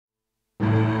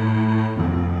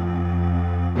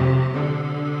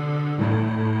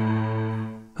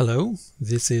Hello,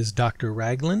 this is Dr.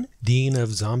 Raglan, Dean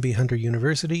of Zombie Hunter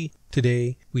University.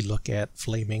 Today we look at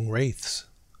flaming wraiths.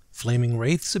 Flaming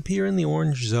wraiths appear in the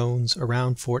orange zones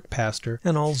around Fort Pastor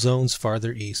and all zones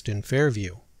farther east in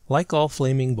Fairview. Like all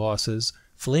flaming bosses,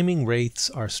 flaming wraiths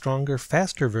are stronger,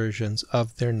 faster versions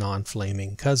of their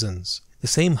non-flaming cousins. The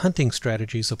same hunting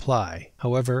strategies apply.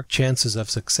 However, chances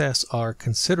of success are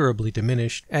considerably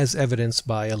diminished, as evidenced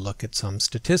by a look at some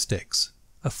statistics.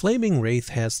 A flaming wraith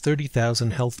has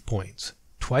 30,000 health points,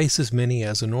 twice as many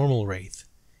as a normal wraith.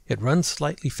 It runs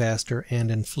slightly faster and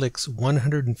inflicts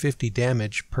 150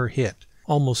 damage per hit,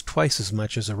 almost twice as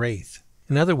much as a wraith.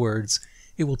 In other words,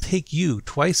 it will take you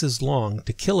twice as long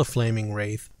to kill a flaming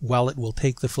wraith, while it will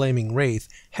take the flaming wraith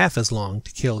half as long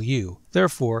to kill you.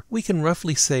 Therefore, we can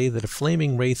roughly say that a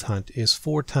flaming wraith hunt is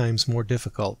 4 times more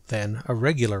difficult than a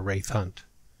regular wraith hunt.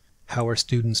 How are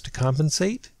students to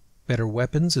compensate? Better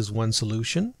weapons is one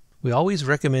solution. We always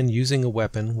recommend using a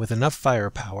weapon with enough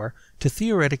firepower to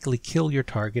theoretically kill your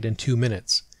target in 2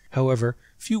 minutes. However,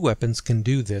 few weapons can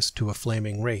do this to a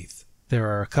flaming wraith. There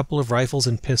are a couple of rifles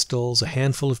and pistols, a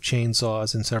handful of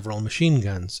chainsaws, and several machine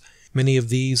guns. Many of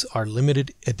these are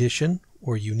limited edition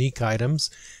or unique items,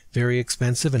 very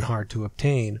expensive and hard to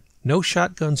obtain. No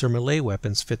shotguns or melee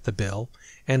weapons fit the bill,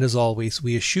 and as always,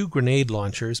 we eschew grenade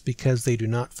launchers because they do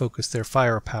not focus their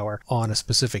firepower on a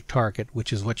specific target,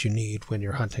 which is what you need when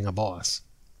you're hunting a boss.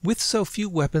 With so few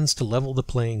weapons to level the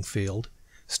playing field,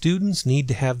 students need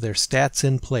to have their stats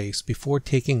in place before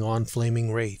taking on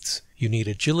flaming wraiths. You need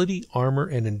agility, armor,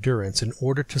 and endurance in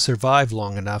order to survive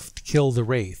long enough to kill the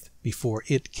wraith before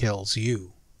it kills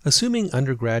you. Assuming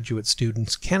undergraduate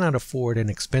students cannot afford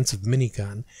an expensive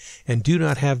minigun and do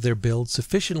not have their build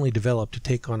sufficiently developed to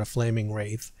take on a flaming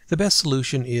wraith, the best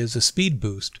solution is a speed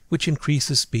boost, which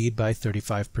increases speed by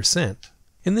 35%.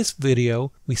 In this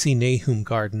video, we see Nahum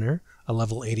Gardner, a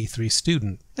level 83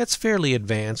 student. That's fairly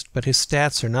advanced, but his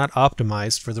stats are not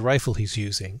optimized for the rifle he's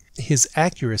using. His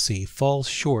accuracy falls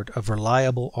short of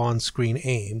reliable on-screen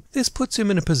aim. This puts him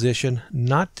in a position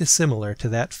not dissimilar to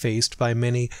that faced by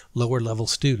many lower-level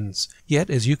students. Yet,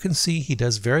 as you can see, he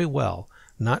does very well,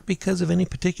 not because of any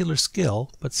particular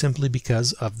skill, but simply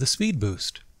because of the speed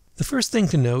boost. The first thing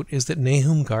to note is that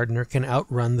Nahum Gardner can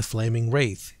outrun the flaming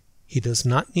wraith. He does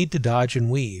not need to dodge and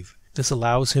weave. This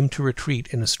allows him to retreat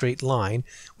in a straight line,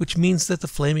 which means that the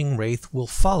flaming wraith will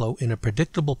follow in a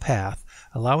predictable path,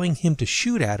 allowing him to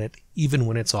shoot at it even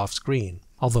when it's off-screen.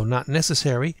 Although not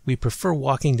necessary, we prefer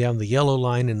walking down the yellow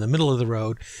line in the middle of the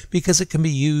road because it can be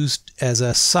used as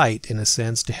a sight, in a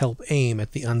sense, to help aim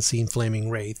at the unseen flaming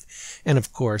wraith. And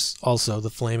of course, also the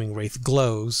flaming wraith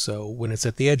glows, so when it's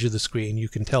at the edge of the screen you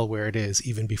can tell where it is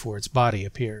even before its body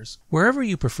appears. Wherever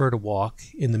you prefer to walk,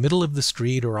 in the middle of the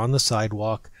street or on the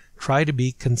sidewalk, try to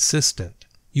be consistent.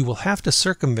 You will have to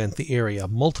circumvent the area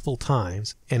multiple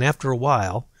times, and after a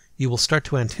while, you will start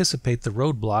to anticipate the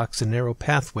roadblocks and narrow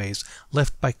pathways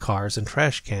left by cars and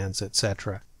trash cans,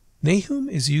 etc. Nahum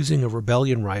is using a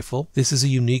Rebellion rifle. This is a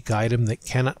unique item that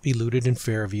cannot be looted in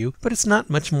Fairview, but it's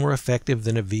not much more effective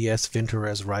than a VS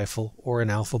Vintorez rifle or an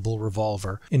Alpha Bull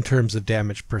revolver in terms of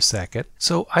damage per second,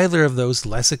 so either of those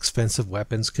less expensive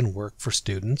weapons can work for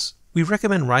students. We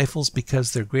recommend rifles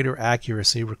because their greater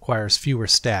accuracy requires fewer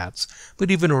stats,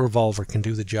 but even a revolver can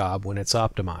do the job when it's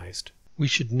optimized. We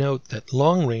should note that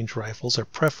long-range rifles are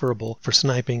preferable for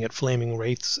sniping at flaming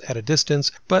wraiths at a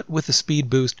distance, but with a speed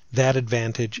boost, that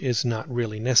advantage is not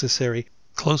really necessary.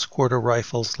 Close-quarter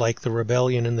rifles like the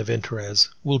Rebellion and the Vintorez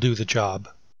will do the job.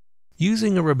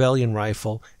 Using a Rebellion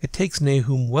rifle, it takes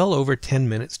Nahum well over 10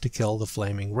 minutes to kill the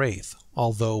flaming wraith,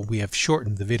 although we have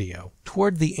shortened the video.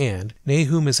 Toward the end,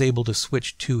 Nahum is able to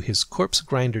switch to his corpse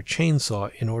grinder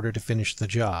chainsaw in order to finish the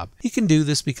job. He can do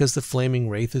this because the flaming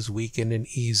wraith is weakened and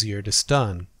easier to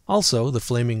stun. Also, the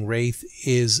flaming wraith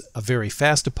is a very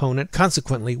fast opponent.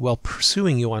 Consequently, while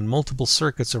pursuing you on multiple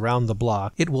circuits around the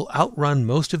block, it will outrun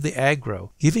most of the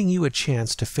aggro, giving you a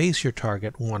chance to face your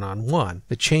target one-on-one.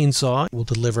 The chainsaw will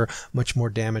deliver much more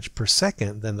damage per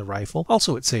second than the rifle.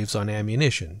 Also, it saves on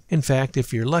ammunition. In fact,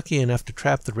 if you're lucky enough to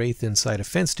trap the wraith inside a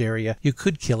fenced area, you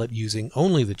could kill it using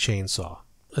only the chainsaw.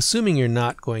 Assuming you're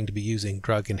not going to be using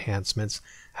drug enhancements,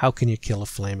 how can you kill a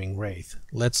flaming wraith?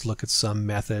 Let's look at some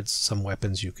methods, some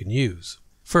weapons you can use.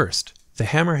 First, the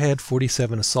Hammerhead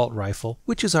 47 assault rifle,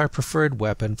 which is our preferred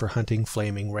weapon for hunting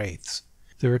flaming wraiths.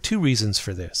 There are 2 reasons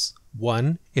for this.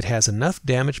 1, it has enough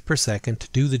damage per second to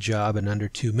do the job in under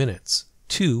 2 minutes.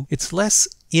 2, it's less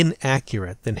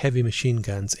inaccurate than heavy machine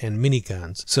guns and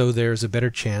miniguns, so there's a better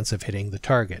chance of hitting the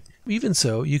target. Even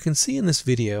so, you can see in this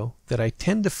video that I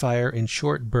tend to fire in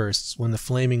short bursts when the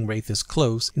flaming Wraith is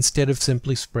close instead of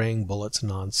simply spraying bullets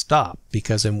non-stop,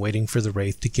 because I'm waiting for the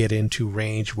Wraith to get into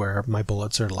range where my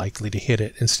bullets are likely to hit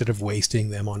it instead of wasting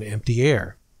them on empty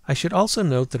air. I should also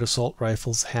note that assault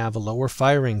rifles have a lower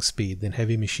firing speed than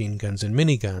heavy machine guns and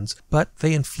miniguns, but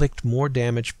they inflict more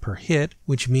damage per hit,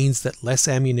 which means that less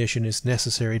ammunition is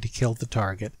necessary to kill the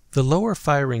target. The lower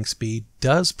firing speed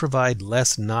does provide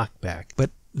less knockback,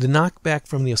 but the knockback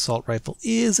from the assault rifle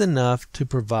is enough to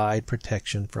provide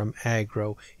protection from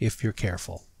aggro if you're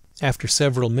careful. After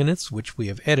several minutes, which we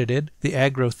have edited, the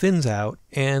aggro thins out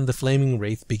and the flaming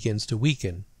Wraith begins to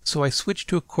weaken. So I switch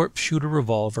to a corpse shooter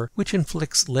revolver, which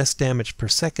inflicts less damage per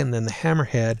second than the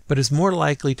hammerhead, but is more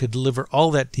likely to deliver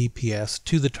all that DPS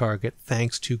to the target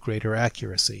thanks to greater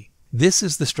accuracy. This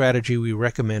is the strategy we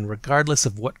recommend regardless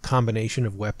of what combination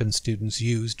of weapons students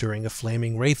use during a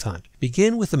flaming Wraith hunt.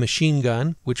 Begin with a machine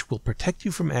gun, which will protect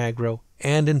you from aggro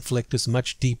and inflict as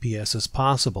much DPS as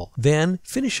possible. Then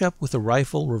finish up with a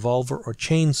rifle, revolver, or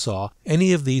chainsaw.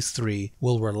 Any of these three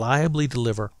will reliably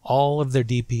deliver all of their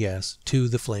DPS to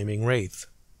the flaming Wraith.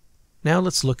 Now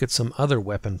let's look at some other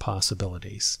weapon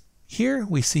possibilities. Here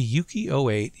we see Yuki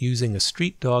 08 using a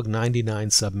Street Dog 99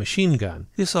 submachine gun.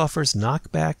 This offers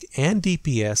knockback and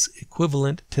DPS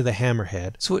equivalent to the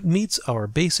hammerhead, so it meets our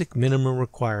basic minimum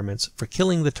requirements for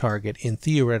killing the target in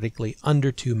theoretically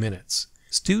under 2 minutes.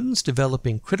 Students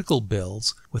developing critical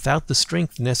builds without the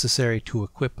strength necessary to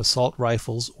equip assault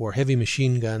rifles or heavy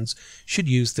machine guns should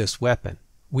use this weapon.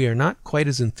 We are not quite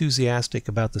as enthusiastic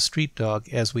about the Street Dog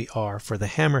as we are for the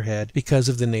hammerhead because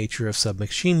of the nature of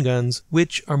submachine guns,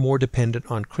 which are more dependent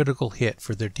on critical hit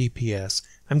for their DPS.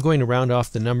 I'm going to round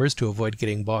off the numbers to avoid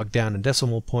getting bogged down in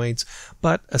decimal points,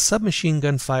 but a submachine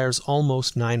gun fires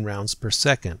almost 9 rounds per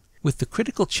second. With the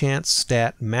critical chance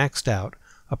stat maxed out,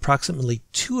 approximately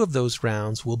 2 of those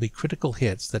rounds will be critical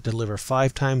hits that deliver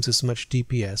 5 times as much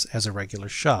DPS as a regular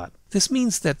shot. This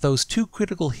means that those 2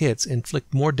 critical hits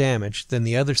inflict more damage than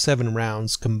the other 7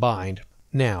 rounds combined.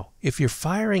 Now, if you're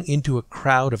firing into a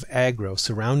crowd of aggro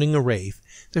surrounding a Wraith,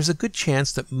 there's a good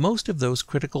chance that most of those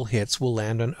critical hits will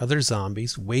land on other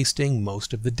zombies, wasting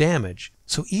most of the damage.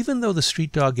 So even though the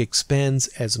Street Dog expends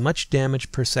as much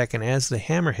damage per second as the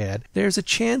hammerhead, there's a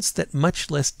chance that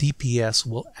much less DPS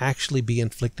will actually be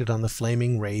inflicted on the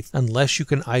flaming Wraith unless you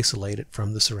can isolate it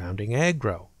from the surrounding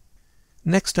aggro.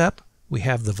 Next up, we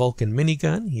have the Vulcan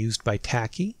minigun used by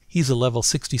Taki. He's a level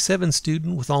 67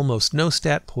 student with almost no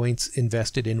stat points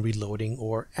invested in reloading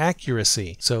or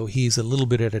accuracy, so he's a little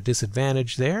bit at a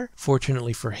disadvantage there.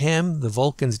 Fortunately for him, the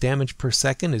Vulcan's damage per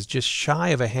second is just shy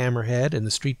of a hammerhead and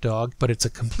the Street Dog, but it's a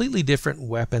completely different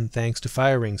weapon thanks to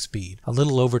firing speed, a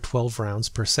little over 12 rounds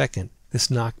per second. This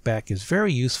knockback is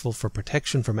very useful for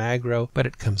protection from aggro, but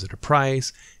it comes at a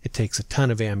price. It takes a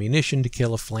ton of ammunition to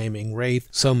kill a flaming Wraith,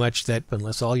 so much that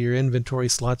unless all your inventory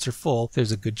slots are full,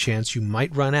 there's a good chance you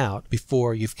might run out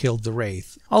before you've killed the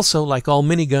Wraith. Also, like all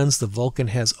miniguns, the Vulcan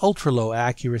has ultra-low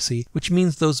accuracy, which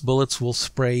means those bullets will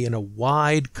spray in a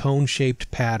wide cone-shaped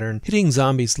pattern, hitting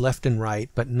zombies left and right,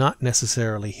 but not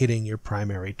necessarily hitting your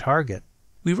primary target.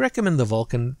 We recommend the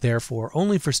Vulcan, therefore,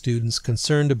 only for students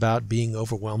concerned about being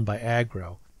overwhelmed by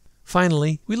aggro.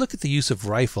 Finally, we look at the use of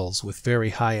rifles with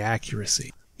very high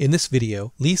accuracy. In this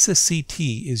video, Lisa CT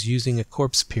is using a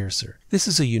corpse piercer. This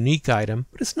is a unique item,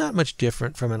 but it's not much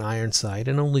different from an iron sight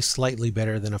and only slightly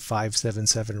better than a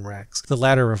 5.77 Rex, the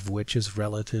latter of which is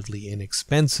relatively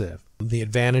inexpensive. The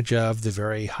advantage of the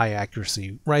very high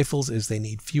accuracy rifles is they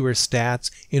need fewer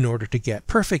stats in order to get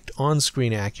perfect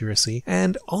on-screen accuracy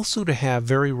and also to have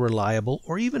very reliable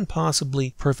or even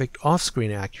possibly perfect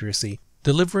off-screen accuracy.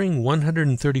 Delivering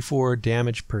 134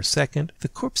 damage per second, the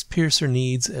corpse piercer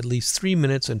needs at least 3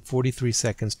 minutes and 43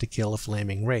 seconds to kill a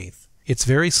flaming Wraith. Its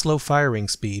very slow firing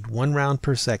speed, 1 round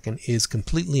per second, is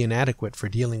completely inadequate for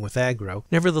dealing with aggro.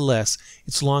 Nevertheless,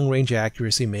 its long-range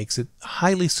accuracy makes it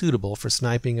highly suitable for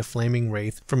sniping a flaming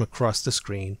Wraith from across the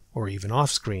screen or even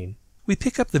off-screen. We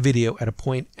pick up the video at a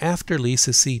point after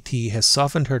Lisa CT has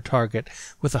softened her target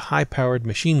with a high-powered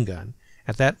machine gun.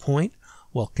 At that point,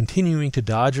 while continuing to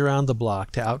dodge around the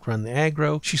block to outrun the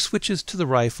aggro, she switches to the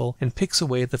rifle and picks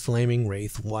away at the flaming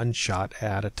Wraith 1 shot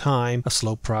at a time, a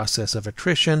slow process of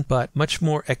attrition, but much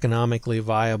more economically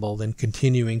viable than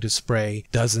continuing to spray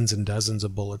dozens and dozens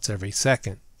of bullets every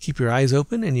second. Keep your eyes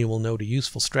open and you will note a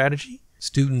useful strategy.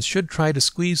 Students should try to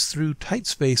squeeze through tight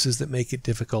spaces that make it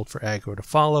difficult for aggro to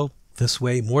follow. This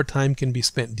way, more time can be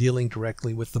spent dealing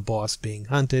directly with the boss being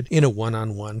hunted in a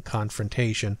one-on-one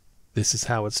confrontation. This is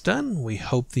how it's done. We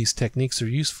hope these techniques are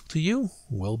useful to you.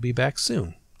 We'll be back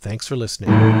soon. Thanks for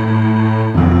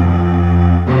listening.